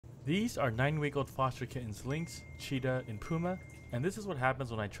These are 9-week-old foster kittens Lynx, Cheetah, and Puma, and this is what happens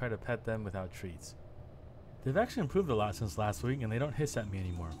when I try to pet them without treats. They've actually improved a lot since last week and they don't hiss at me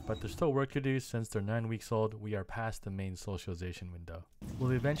anymore, but there's still work to do. Since they're 9 weeks old, we are past the main socialization window. Will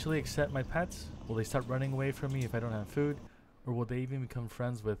they eventually accept my pets? Will they start running away from me if I don't have food? Or will they even become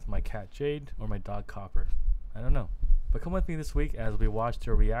friends with my cat Jade or my dog Copper? I don't know. But come with me this week as we watch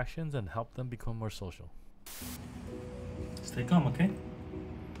their reactions and help them become more social. Stay calm, okay?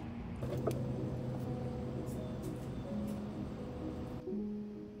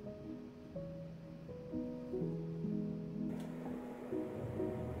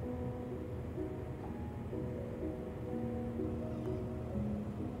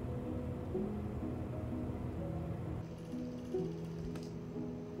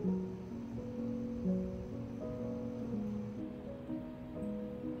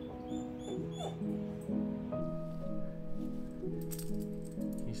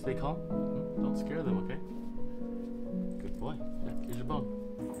 Stay calm. Don't scare them, okay? Good boy. Yeah, here's your bone.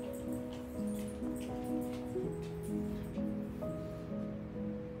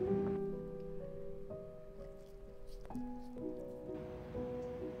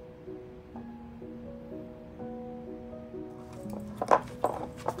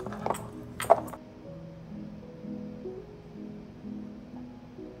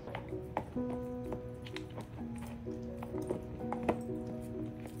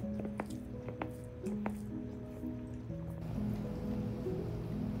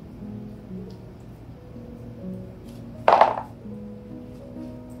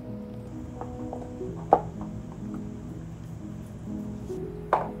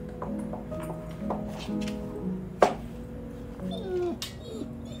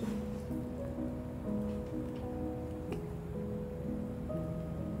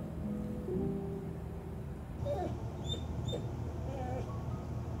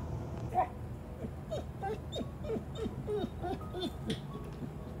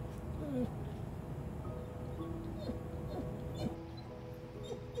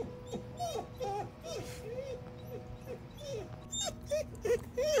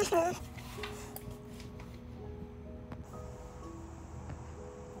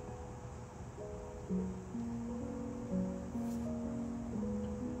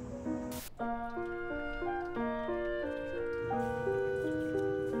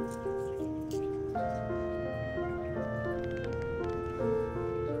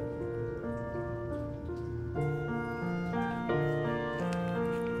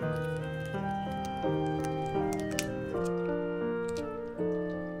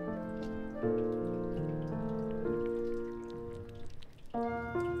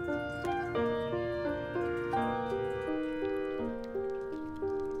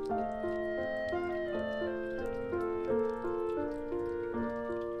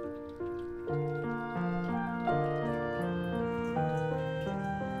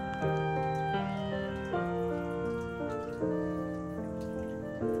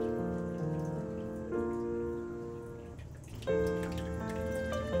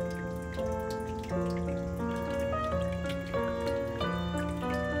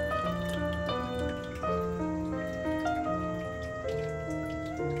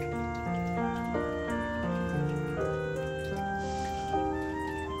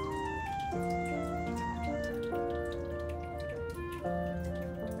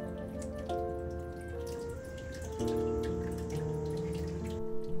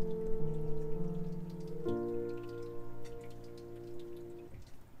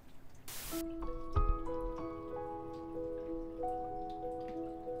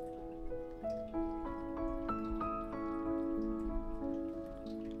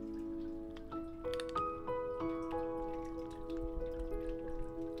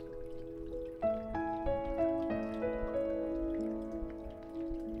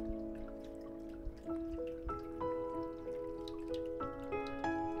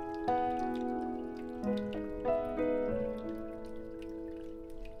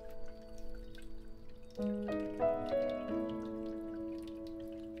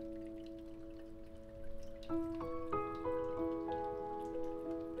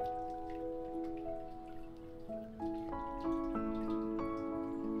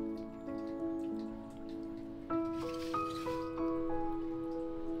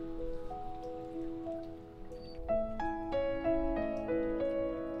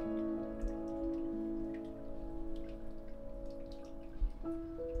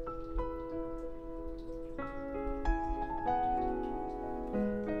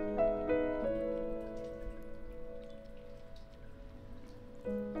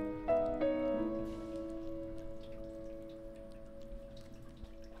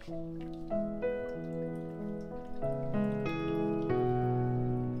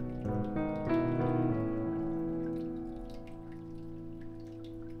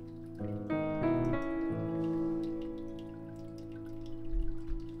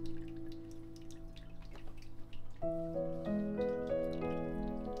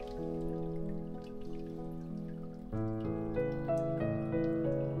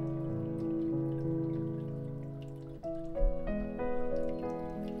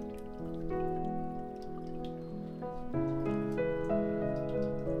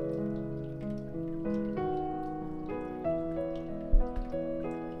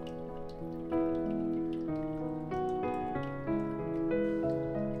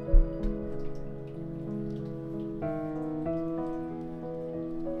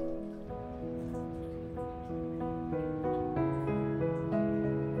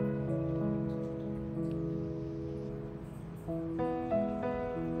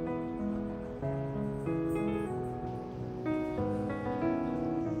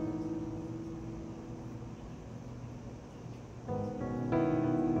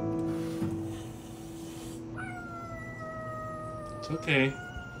 Okay.